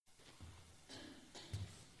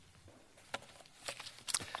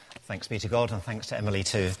Thanks be to God, and thanks to Emily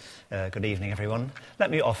too. Good evening, everyone. Let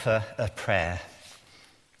me offer a prayer.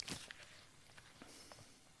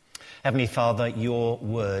 Heavenly Father, your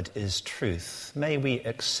word is truth. May we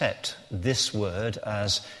accept this word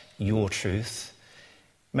as your truth.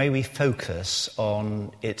 May we focus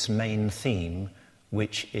on its main theme,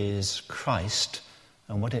 which is Christ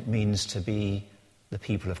and what it means to be the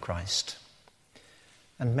people of Christ.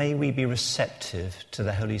 And may we be receptive to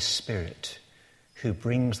the Holy Spirit, who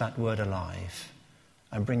brings that word alive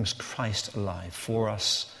and brings Christ alive for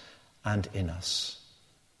us and in us.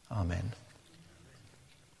 Amen.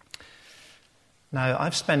 Now,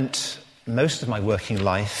 I've spent most of my working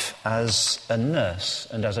life as a nurse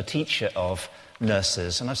and as a teacher of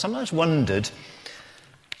nurses, and I've sometimes wondered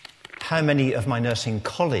how many of my nursing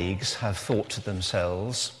colleagues have thought to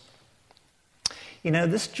themselves,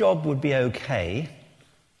 this job would be okay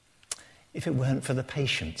if it weren't for the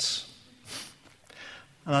patients.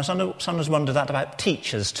 And I sometimes wonder that about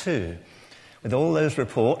teachers too. With all those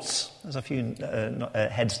reports, there's a few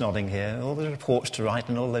heads nodding here, all those reports to write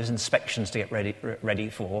and all those inspections to get ready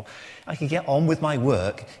for, I could get on with my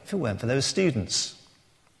work if it weren't for those students.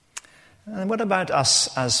 And what about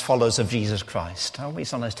us as followers of Jesus Christ? Aren't we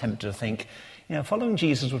sometimes tempted to think, following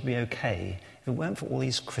Jesus would be okay if it weren't for all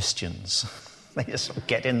these Christians? They just sort of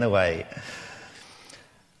get in the way.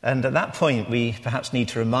 And at that point, we perhaps need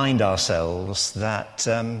to remind ourselves that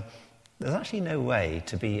there's actually no way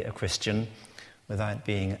to be a Christian without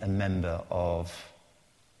being a member of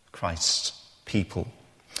Christ's people.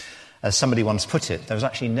 As somebody once put it, there's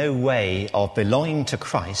actually no way of belonging to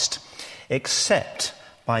Christ except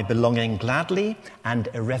by belonging gladly and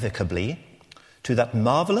irrevocably to that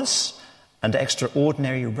marvellous and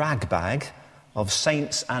extraordinary ragbag of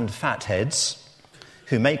saints and fatheads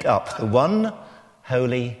who make up the one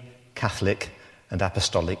Holy, Catholic and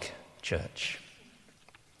Apostolic Church.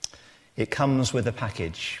 It comes with a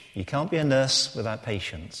package. You can't be a nurse without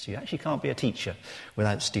patients. You actually can't be a teacher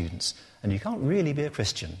without students. And you can't really be a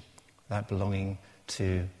Christian without belonging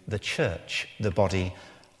to the church, the body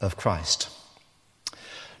of Christ.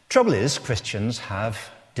 Trouble is, Christians have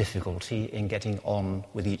difficulty in getting on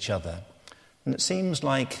with each other. And it seems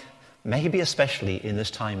like, maybe especially in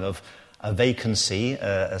this time of a vacancy,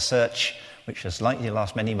 a search which is likely to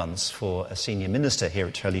last many months for a senior minister here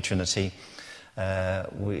at Holy Trinity,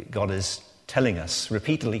 God is telling us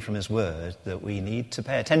repeatedly from his word that we need to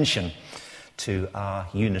pay attention to our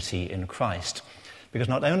unity in Christ. Because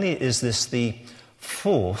not only is this the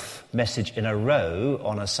fourth message in a row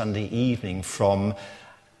on a Sunday evening from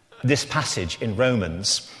this passage in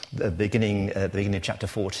Romans, the beginning of chapter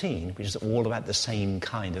 14, which is all about the same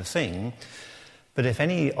kind of thing. But if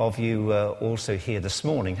any of you were also here this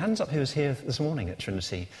morning, hands up who was here this morning at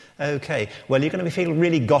Trinity. Okay, well, you're going to be feeling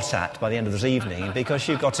really got at by the end of this evening because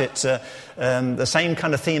you got it the same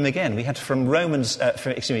kind of theme again. We had from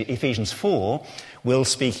Ephesians 4, Will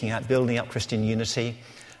speaking at building up Christian unity,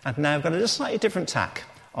 and now I've got a slightly different tack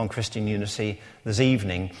on Christian unity this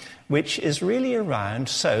evening, which is really around,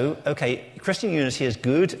 Christian unity is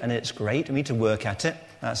good and it's great, we need to work at it.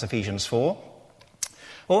 That's Ephesians 4.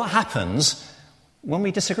 Well, what happens when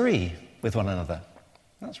we disagree with one another?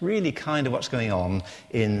 That's really kind of what's going on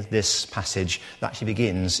in this passage that actually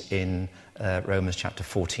begins in Romans chapter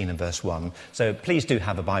 14 and verse 1. So please do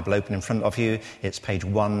have a Bible open in front of you. It's page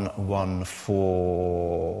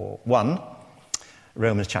 1141,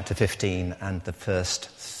 Romans chapter 15 and the first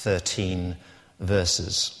 13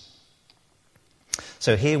 verses.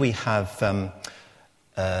 So here we have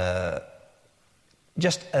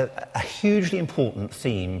just a hugely important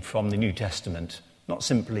theme from the New Testament. Not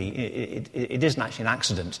simply, it isn't actually an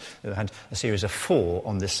accident. We had a series of 4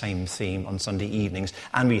 on this same theme on Sunday evenings,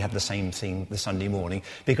 and we had the same theme the Sunday morning,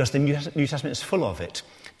 because the New Testament is full of it.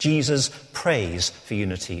 Jesus prays for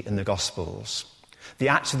unity in the Gospels. The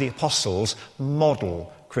Acts of the Apostles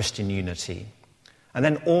model Christian unity. And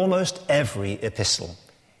then almost every epistle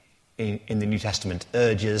in the New Testament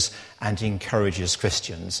urges and encourages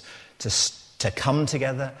Christians to come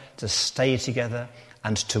together, to stay together,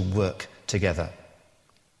 and to work together.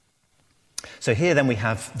 So here then we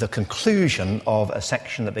have the conclusion of a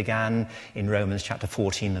section that began in Romans chapter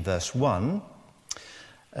 14 and verse 1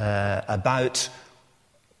 about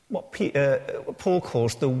what Paul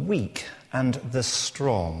calls the weak and the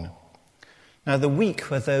strong. Now the weak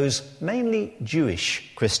were those mainly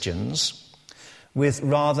Jewish Christians with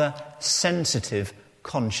rather sensitive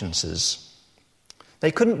consciences.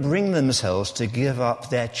 They couldn't bring themselves to give up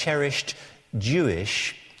their cherished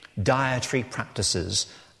Jewish dietary practices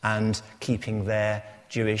and keeping their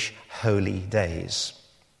Jewish holy days.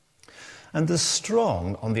 And the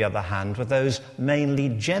strong, on the other hand, were those mainly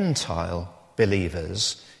Gentile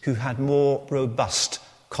believers who had more robust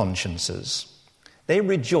consciences. They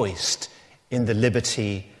rejoiced in the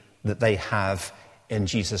liberty that they have in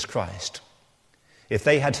Jesus Christ. If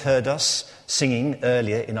they had heard us singing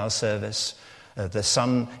earlier in our service, the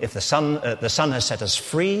Son has set us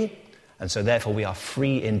free, and so therefore we are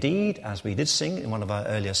free indeed, as we did sing in one of our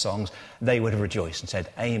earlier songs, they would have rejoiced and said,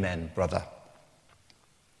 "Amen, brother."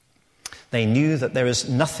 They knew that there is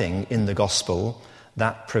nothing in the gospel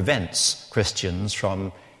that prevents Christians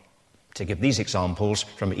from, to give these examples,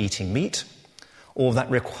 from eating meat, or that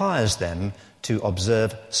requires them to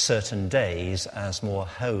observe certain days as more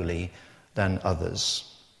holy than others.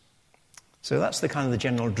 So that's the kind of the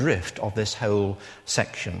general drift of this whole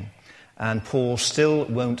section. And Paul still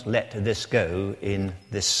won't let this go in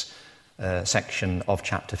this section of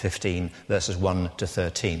chapter 15, verses 1 to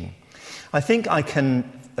 13. I think I can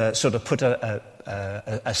sort of put a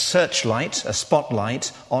searchlight, a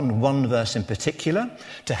spotlight on one verse in particular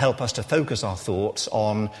to help us to focus our thoughts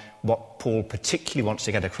on what Paul particularly wants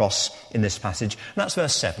to get across in this passage. And that's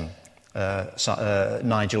verse 7.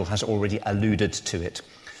 Nigel has already alluded to it.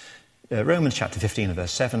 Romans chapter 15 and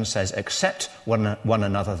verse 7 says, "Accept one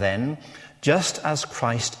another then, just as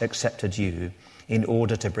Christ accepted you, in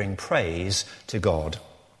order to bring praise to God."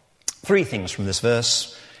 Three things from this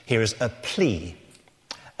verse. Here is a plea.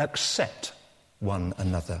 Accept one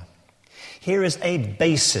another. Here is a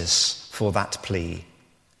basis for that plea,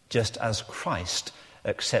 just as Christ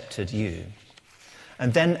accepted you.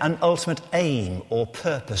 And then an ultimate aim or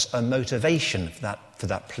purpose, a motivation for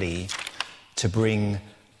that plea, to bring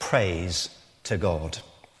praise to God.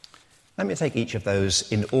 Let me take each of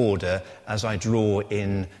those in order as I draw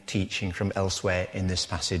in teaching from elsewhere in this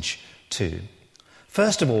passage too.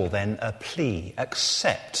 First of all, then, a plea.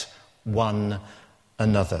 Accept one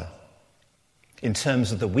another. In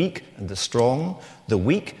terms of the weak and the strong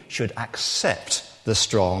should accept the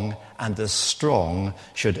strong, and the strong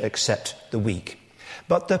should accept the weak.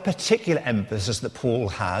 But the particular emphasis that Paul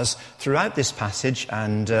has throughout this passage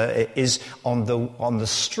is on the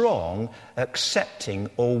strong accepting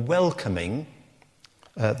or welcoming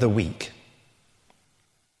the weak.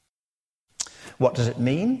 What does it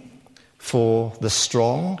mean for the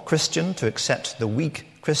strong Christian to accept the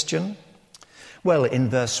weak Christian? Well, in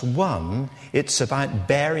verse 1, it's about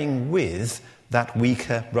bearing with that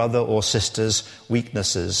weaker brother or sister's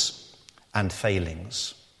weaknesses and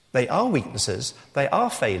failings. They are weaknesses, they are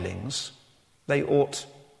failings. They ought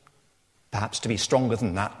perhaps to be stronger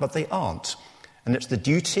than that, but they aren't. And it's the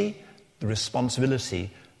duty, the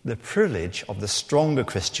responsibility, the privilege of the stronger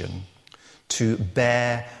Christian to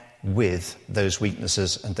bear with those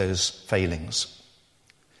weaknesses and those failings.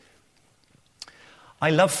 I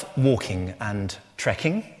love walking and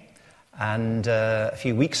trekking, and a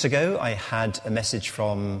few weeks ago I had a message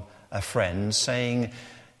from a friend saying,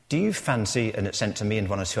 "Do you fancy," and it's sent to me and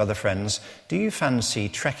one or two other friends, "do you fancy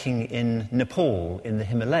trekking in Nepal, in the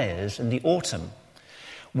Himalayas, in the autumn?"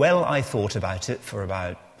 Well, I thought about it for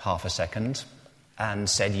about half a second and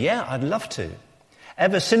said, "Yeah, I'd love to."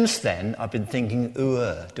 Ever since then, I've been thinking,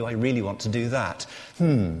 do I really want to do that?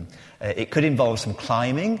 It could involve some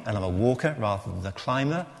climbing, and I'm a walker rather than a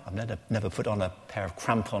climber. I've never put on a pair of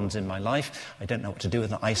crampons in my life. I don't know what to do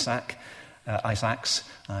with an ice axe.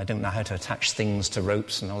 I don't know how to attach things to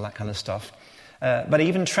ropes and all that kind of stuff. But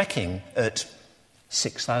even trekking at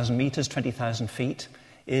 6,000 metres, 20,000 feet,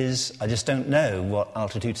 I just don't know what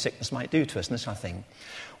altitude sickness might do to us and this kind of thing.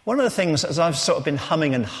 One of the things, as I've sort of been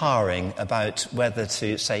humming and hawing about whether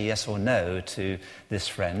to say yes or no to this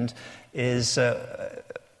friend, is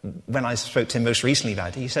when I spoke to him most recently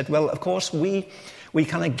about it, he said, well, of course, we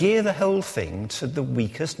kind of gear the whole thing to the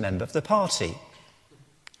weakest member of the party.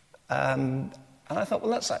 And I thought, well,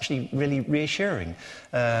 that's actually really reassuring.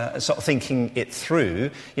 Sort of thinking it through,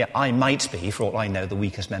 yeah, I might be, for all I know, the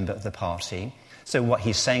weakest member of the party. So what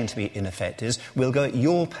he's saying to me, in effect, is we'll go at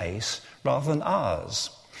your pace rather than ours.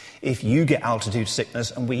 If you get altitude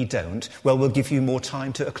sickness and we don't, well, we'll give you more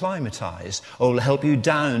time to acclimatise, or we'll help you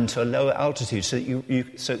down to a lower altitude so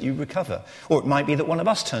that you recover. Or it might be that one of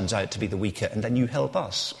us turns out to be the weaker and then you help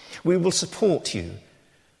us. We will support you.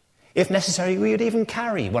 If necessary, we would even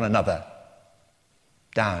carry one another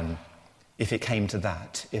down if it came to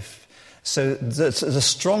that. So the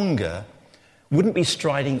stronger wouldn't be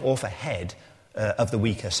striding off ahead of the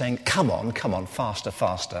weaker, saying, come on, faster,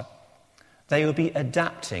 faster. They will be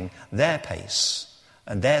adapting their pace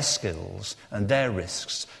and their skills and their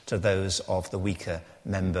risks to those of the weaker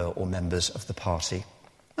member or members of the party.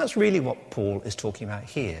 That's really what Paul is talking about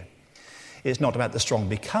here. It's not about the strong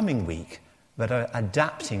becoming weak, but are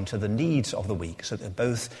adapting to the needs of the weak so that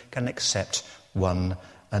both can accept one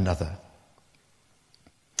another.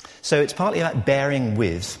 So it's partly about bearing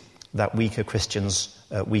with that weaker Christian's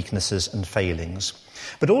weaknesses and failings,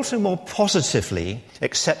 but also more positively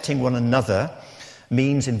accepting one another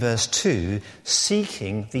means, in verse 2,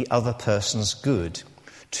 seeking the other person's good,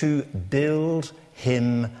 to build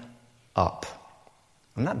him up.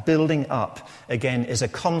 And that building up, again, is a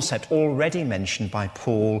concept already mentioned by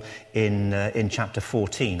Paul in chapter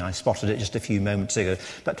 14. I spotted it just a few moments ago.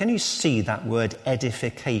 But can you see that word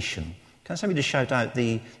edification? Can somebody just shout out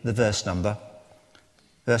the verse number?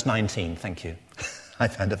 Verse 19, thank you. I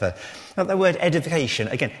found it there. Now, the word edification,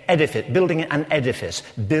 again, building an edifice,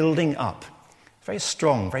 building up. Very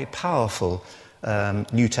strong, very powerful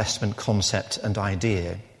New Testament concept and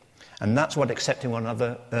idea. And that's what accepting one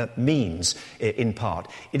another means, in part.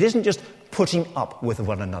 It isn't just putting up with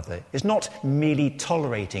one another. It's not merely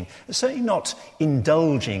tolerating. It's certainly not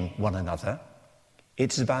indulging one another.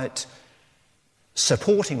 It's about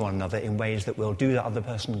supporting one another in ways that will do the other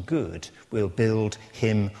person good, will build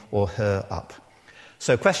him or her up.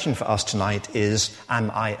 So a question for us tonight is, am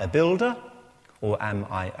I a builder or am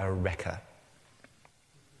I a wrecker?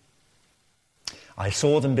 I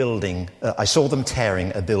saw them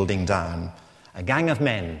tearing a building down, a gang of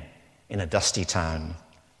men in a dusty town.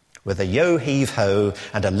 With a yo-heave-ho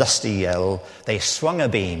and a lusty yell, they swung a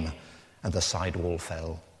beam and the side wall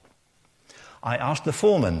fell. I asked the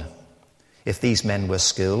foreman if these men were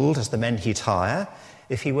skilled as the men he'd hire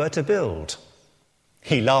if he were to build.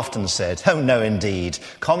 He laughed and said, "Oh no indeed,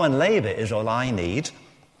 common labour is all I need.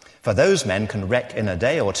 For those men can wreck in a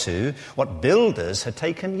day or two what builders had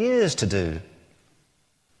taken years to do."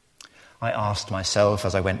 I asked myself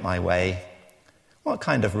as I went my way, what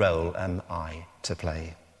kind of role am I to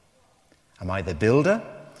play? Am I the builder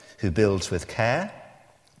who builds with care,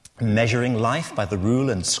 measuring life by the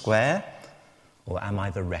rule and square? Or am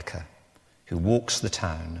I the wrecker who walks the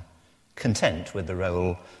town, content with the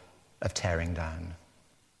role of tearing down?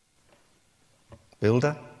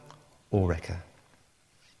 Builder or wrecker?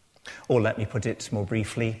 Or let me put it more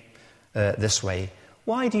briefly this way.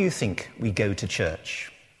 Why do you think we go to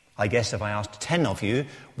church? I guess if I asked 10 of you,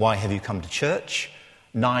 why have you come to church?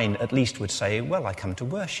 9 at least would say, well, I come to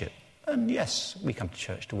worship. And yes, we come to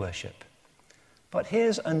church to worship. But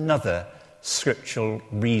here's another scriptural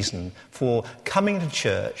reason for coming to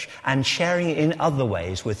church and sharing in other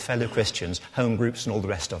ways with fellow Christians, home groups and all the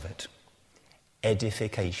rest of it.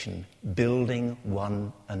 Edification, building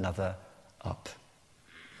one another up.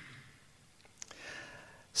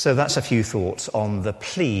 So that's a few thoughts on the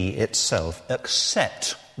plea itself.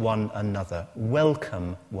 Accept one another,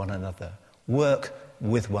 welcome one another, work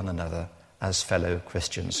with one another as fellow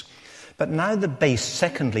Christians. But now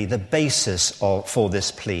secondly, the basis for this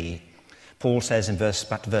plea. Paul says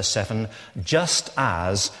back to verse 7, just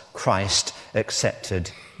as Christ accepted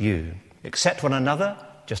you. Accept one another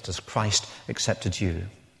just as Christ accepted you.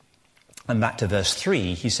 And back to verse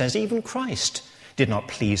 3, he says, even Christ did not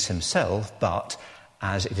please himself, but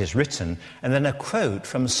as it is written. And then a quote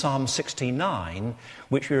from Psalm 69,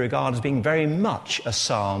 which we regard as being very much a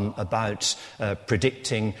psalm about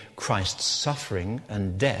predicting Christ's suffering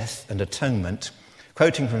and death and atonement.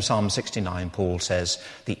 Quoting from Psalm 69, Paul says,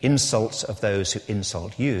 "The insults of those who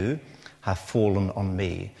insult you have fallen on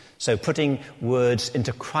me." So putting words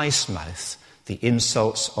into Christ's mouth, the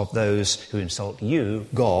insults of those who insult you,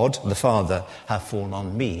 God the Father, have fallen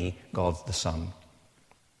on me, God the Son.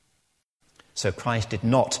 So Christ did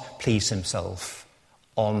not please himself.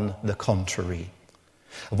 On the contrary.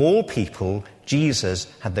 Of all people, Jesus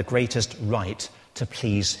had the greatest right to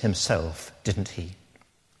please himself, didn't he?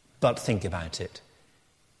 But think about it.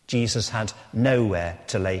 Jesus had nowhere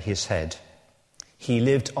to lay his head. He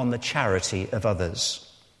lived on the charity of others.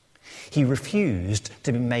 He refused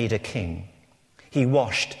to be made a king. He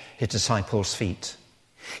washed his disciples' feet.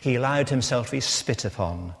 He allowed himself to be spit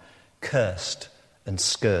upon, cursed and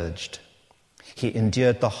scourged. He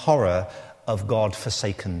endured the horror of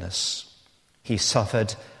God-forsakenness. He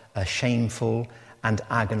suffered a shameful and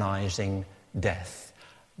agonizing death,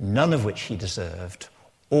 none of which he deserved,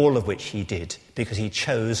 all of which he did, because he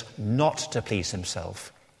chose not to please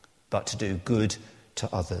himself, but to do good to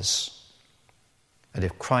others. And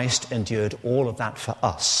if Christ endured all of that for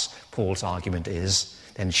us, Paul's argument is,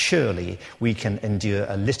 then surely we can endure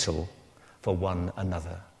a little for one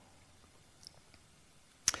another.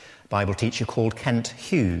 Bible teacher called Kent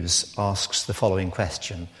Hughes asks the following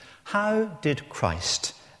question: how did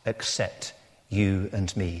Christ accept you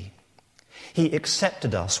and me? He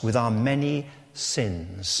accepted us with our many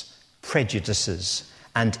sins, prejudices,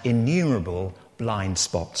 and innumerable blind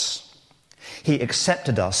spots. He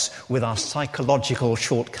accepted us with our psychological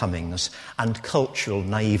shortcomings and cultural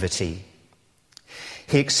naivety.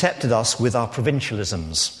 He accepted us with our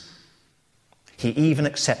provincialisms. He even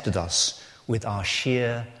accepted us with our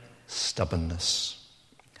sheer stubbornness.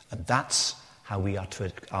 And that's how we are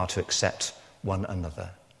to accept one another,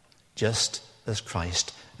 just as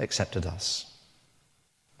Christ accepted us.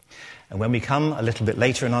 And when we come a little bit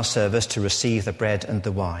later in our service to receive the bread and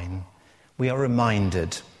the wine, we are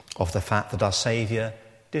reminded of the fact that our Saviour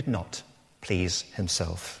did not please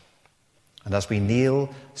himself. And as we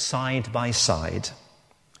kneel side by side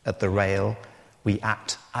at the rail, we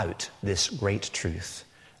act out this great truth,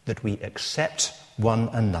 that we accept one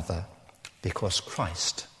another because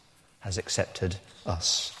Christ has accepted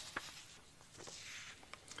us.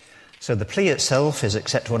 So the plea itself is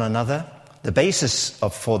accept one another. The basis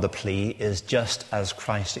for the plea is just as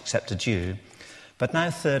Christ accepted you. But now,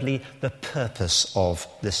 thirdly, the purpose of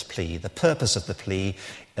this plea. The purpose of the plea,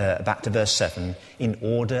 back to verse 7, in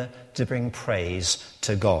order to bring praise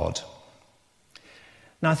to God.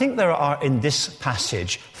 Now, I think there are in this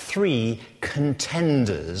passage three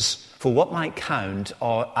contenders for what might count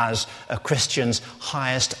as a Christian's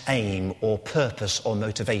highest aim or purpose or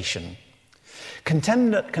motivation.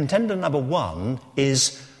 Contender number one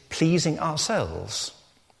is pleasing ourselves.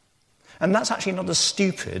 And that's actually not a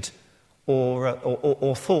stupid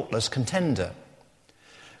or thoughtless contender.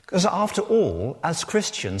 Because after all, as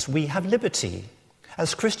Christians, we have liberty.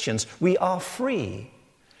 As Christians, we are free.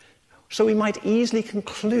 So we might easily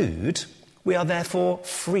conclude we are therefore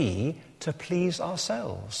free to please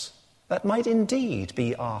ourselves. That might indeed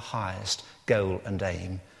be our highest goal and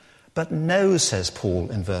aim. But no, says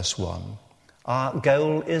Paul in verse 1, our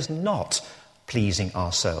goal is not pleasing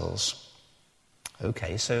ourselves.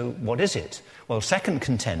 Okay, so what is it? Well, second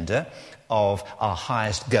contender of our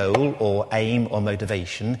highest goal or aim or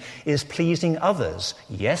motivation is pleasing others.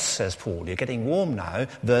 Yes, says Paul, you're getting warm now.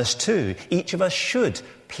 Verse 2, each of us should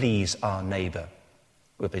please our neighbour.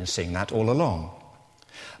 We've been seeing that all along.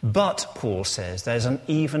 But, Paul says, there's an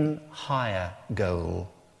even higher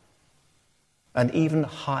goal, an even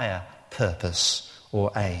higher purpose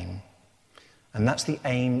or aim. And that's the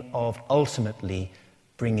aim of ultimately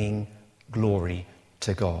bringing glory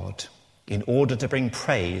to God. In order to bring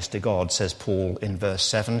praise to God, says Paul in verse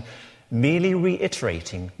 7, merely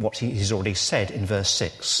reiterating what he's already said in verse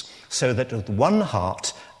 6, so that with one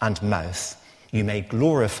heart and mouth you may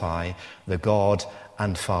glorify the God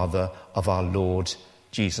and Father of our Lord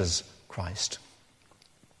Jesus Christ.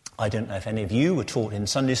 I don't know if any of you were taught in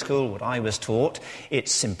Sunday school what I was taught.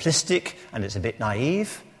 It's simplistic and it's a bit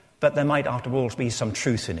naive, but there might after all be some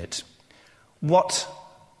truth in it.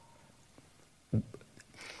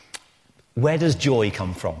 Where does joy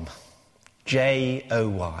come from?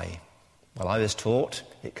 J-O-Y. Well, I was taught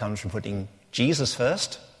it comes from putting Jesus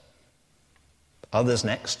first, others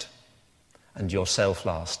next, and yourself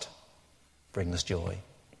last. Brings joy.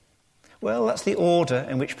 Well, that's the order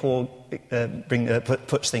in which Paul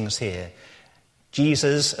puts things here.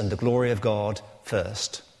 Jesus and the glory of God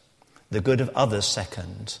first, the good of others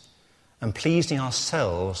second, and pleasing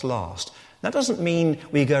ourselves last. That doesn't mean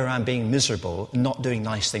we go around being miserable and not doing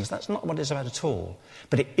nice things. That's not what it's about at all.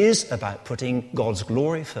 But it is about putting God's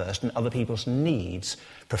glory first and other people's needs,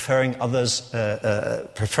 preferring others'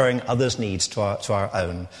 needs to our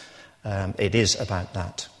own. It is about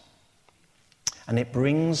that. And it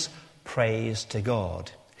brings praise to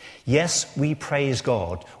God. Yes, we praise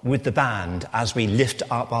God with the band as we lift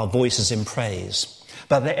up our voices in praise.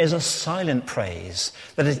 But there is a silent praise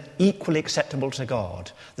that is equally acceptable to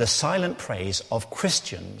God. The silent praise of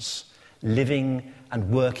Christians living and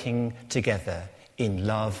working together in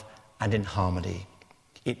love and in harmony.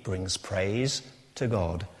 It brings praise to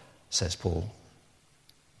God, says Paul.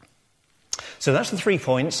 So that's the 3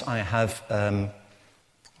 points I have. I've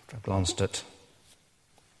glanced at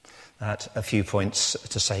that. A few points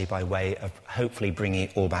to say by way of hopefully bringing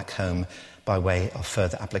it all back home by way of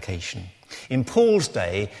further application. In Paul's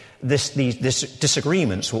day, these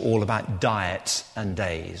disagreements were all about diets and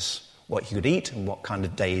days, what you could eat and what kind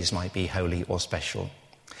of days might be holy or special.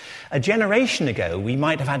 A generation ago, we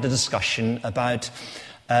might have had a discussion about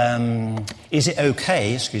is it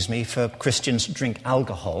okay, for Christians to drink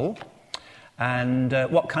alcohol, and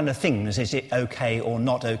what kind of things is it okay or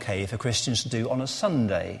not okay for Christians to do on a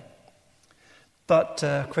Sunday. But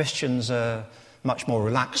Christians are much more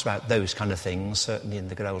relaxed about those kind of things, certainly in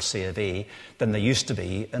the good old C of E, than they used to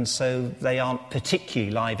be, and so they aren't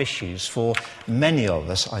particularly live issues for many of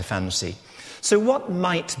us, I fancy. So what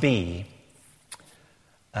might be,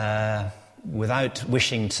 without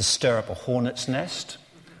wishing to stir up a hornet's nest,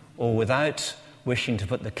 or without wishing to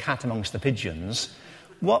put the cat amongst the pigeons,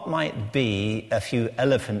 what might be a few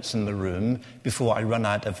elephants in the room before I run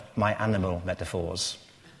out of my animal metaphors?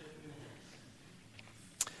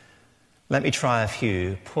 Let me try a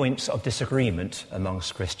few points of disagreement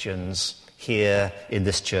amongst Christians here in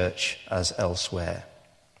this church as elsewhere.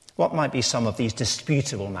 What might be some of these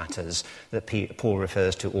disputable matters that Paul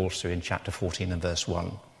refers to also in chapter 14 and verse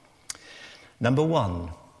 1? Number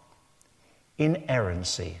 1,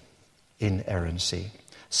 inerrancy. Inerrancy.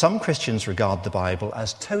 Some Christians regard the Bible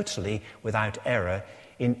as totally without error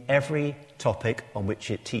in every topic on which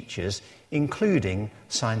it teaches, including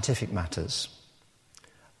scientific matters.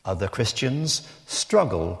 Other Christians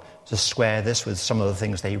struggle to square this with some of the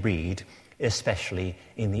things they read, especially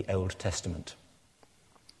in the Old Testament.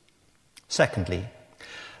 Secondly,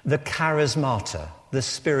 the charismata, the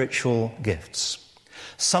spiritual gifts.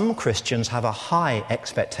 Some Christians have a high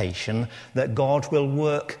expectation that God will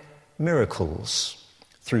work miracles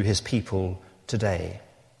through his people today.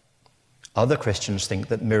 Other Christians think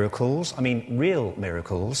that miracles, real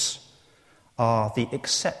miracles, are the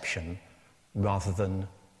exception rather than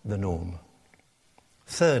the norm.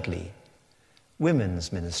 Thirdly,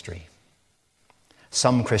 women's ministry.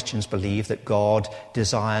 Some Christians believe that God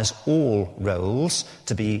desires all roles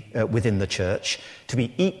to be within the church to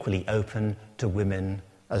be equally open to women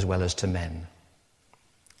as well as to men.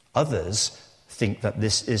 Others think that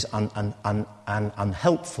this is an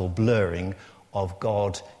unhelpful blurring of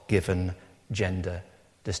God-given gender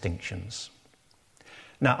distinctions.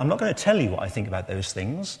 Now, I'm not going to tell you what I think about those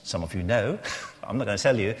things. Some of you know. I'm not going to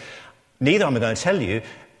tell you. Neither am I going to tell you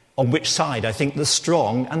on which side I think the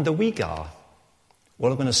strong and the weak are.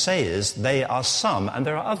 What I'm going to say is there are some and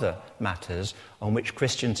there are other matters on which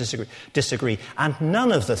Christians disagree, and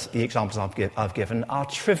none of the examples I've given are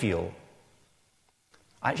trivial.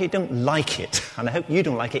 I actually don't like it, and I hope you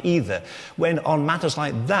don't like it either, when on matters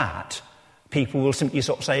like that, people will simply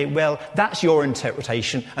sort of say, well, that's your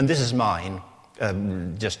interpretation and this is mine.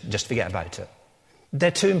 Just forget about it. They're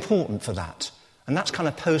too important for that. And that's kind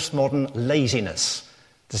of postmodern laziness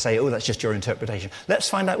to say, oh, that's just your interpretation. Let's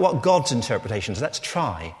find out what God's interpretation is. Let's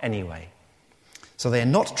try anyway. So they're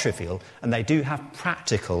not trivial, and they do have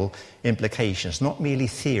practical implications, not merely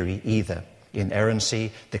theory either,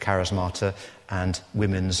 inerrancy, the charismata, and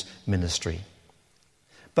women's ministry.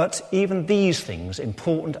 But even these things,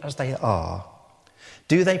 important as they are,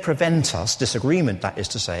 do they prevent us, disagreement that is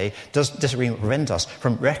to say, does disagreement prevent us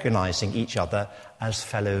from recognising each other as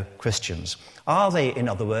fellow Christians? Are they, in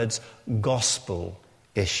other words, gospel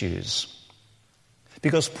issues?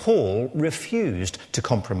 Because Paul refused to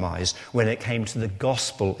compromise when it came to the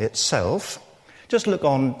gospel itself. Just look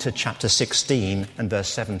on to chapter 16 and verse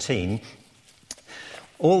 17.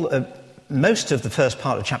 Most of the first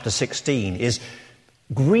part of chapter 16 is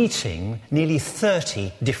greeting nearly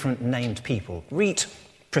 30 different named people. Greet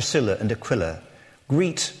Priscilla and Aquila.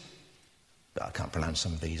 Greet... I can't pronounce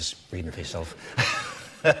some of these. Read them for yourself.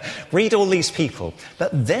 Read all these people.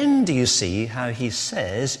 But then do you see how he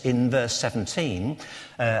says in verse 17,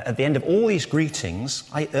 at the end of all these greetings,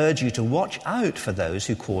 I urge you to watch out for those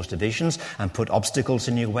who cause divisions and put obstacles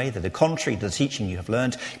in your way that are contrary to the teaching you have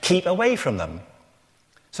learned. Keep away from them.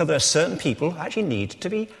 So there are certain people who actually need to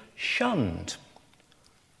be shunned.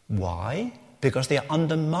 Why? Because they are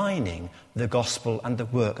undermining the gospel and the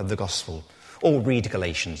work of the gospel. Or read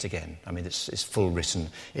Galatians again. It's full written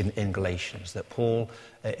in Galatians that Paul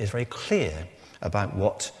is very clear about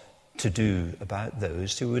what to do about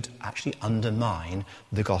those who would actually undermine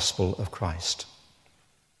the gospel of Christ.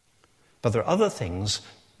 But there are other things,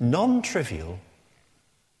 non-trivial,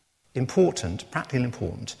 important, practically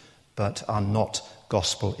important, but are not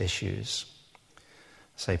gospel issues.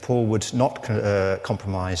 So Paul would not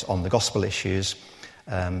compromise on the gospel issues,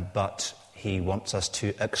 but he wants us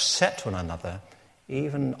to accept one another,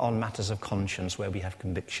 even on matters of conscience where we have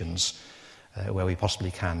convictions, where we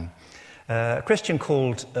possibly can. A Christian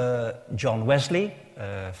called John Wesley,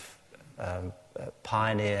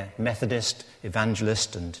 pioneer Methodist,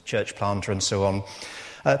 evangelist and church planter and so on,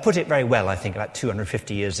 put it very well, I think, about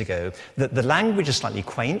 250 years ago. The language is slightly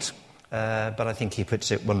quaint, but I think he puts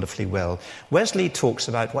it wonderfully well. Wesley talks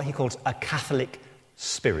about what he calls a Catholic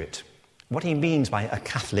spirit. What he means by a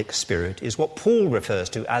Catholic spirit is what Paul refers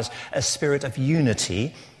to as a spirit of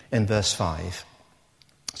unity in verse 5.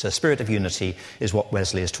 So a spirit of unity is what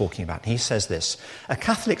Wesley is talking about. He says this: a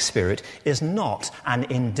Catholic spirit is not an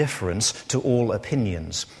indifference to all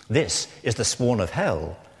opinions. This is the spawn of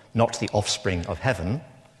hell, not the offspring of heaven.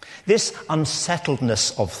 This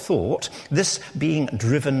unsettledness of thought, this being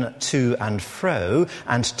driven to and fro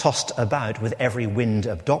and tossed about with every wind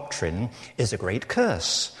of doctrine, is a great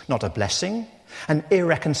curse, not a blessing. an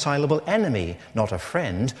irreconcilable enemy, not a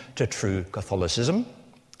friend, to true Catholicism,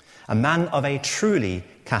 a man of a truly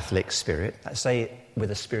Catholic spirit, let's say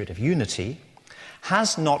with a spirit of unity,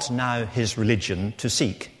 has not now his religion to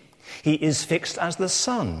seek. He is fixed as the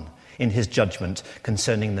sun in his judgment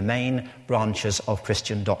concerning the main branches of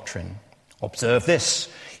Christian doctrine. Observe this,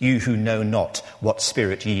 you who know not what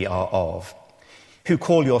spirit ye are of, who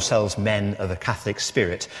call yourselves men of a Catholic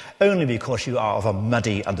spirit, only because you are of a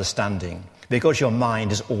muddy understanding, because your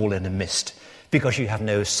mind is all in a mist, because you have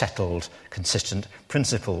no settled, consistent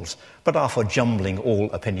principles, but are for jumbling all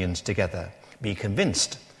opinions together. Be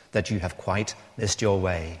convinced that you have quite missed your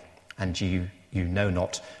way, and you know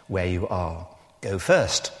not where you are. Go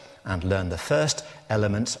first and learn the first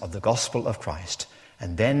elements of the gospel of Christ,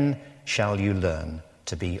 and then shall you learn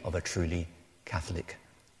to be of a truly Catholic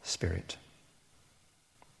spirit.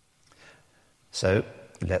 So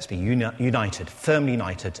let's be united, firmly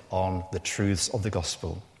united on the truths of the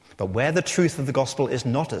gospel. But where the truth of the gospel is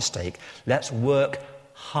not at stake, let's work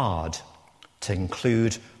hard to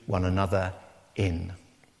include one another in.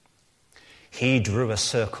 He drew a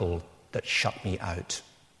circle that shut me out.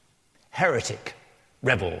 Heretic,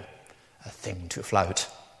 rebel, a thing to flout.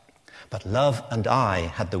 But love and I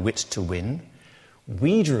had the wit to win.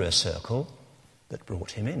 We drew a circle that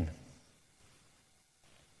brought him in.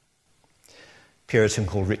 Puritan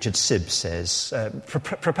called Richard Sibbes says,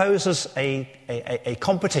 proposes a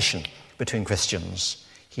competition between Christians.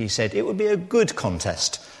 He said it would be a good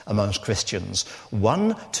contest amongst Christians,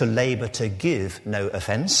 one to labour to give no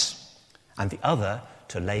offence, and the other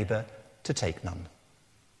to labour to take none.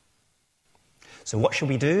 So what should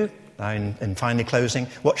we do? And finally closing,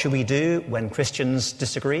 what should we do when Christians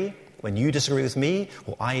disagree? When you disagree with me,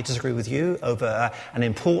 or I disagree with you over an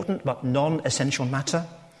important but non-essential matter?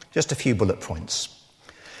 Just a few bullet points.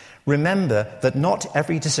 Remember that not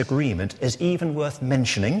every disagreement is even worth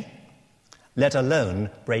mentioning, let alone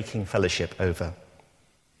breaking fellowship over.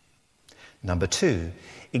 Number 2,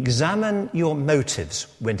 examine your motives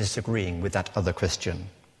when disagreeing with that other Christian.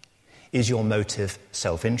 Is your motive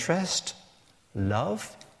self-interest,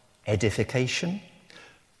 love, edification,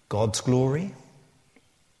 God's glory?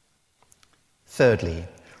 Thirdly,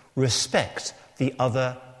 respect the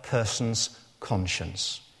other person's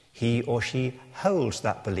conscience. He or she holds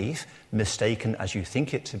that belief, mistaken as you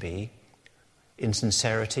think it to be, in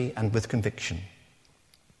sincerity and with conviction.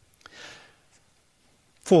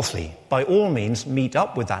 Fourthly, by all means, meet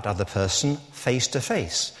up with that other person face to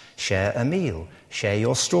face. Share a meal, share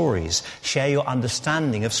your stories, share your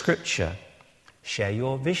understanding of Scripture, share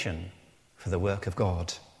your vision for the work of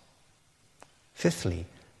God. Fifthly,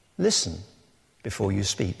 listen before you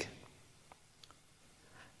speak.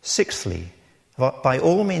 Sixthly, by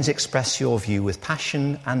all means express your view with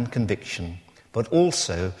passion and conviction, but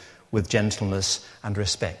also with gentleness and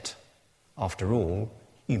respect. After all,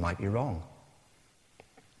 you might be wrong.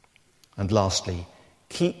 And lastly,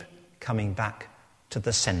 keep coming back to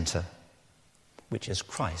the centre, which is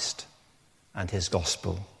Christ and his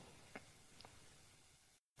gospel.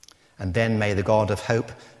 And then may the God of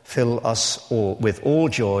hope fill us all with all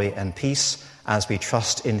joy and peace as we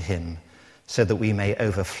trust in him, so that we may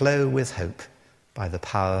overflow with hope by the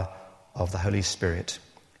power of the Holy Spirit.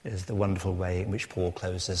 It is the wonderful way in which Paul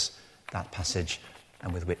closes that passage,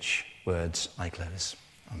 and with which words I close.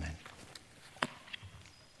 Amen.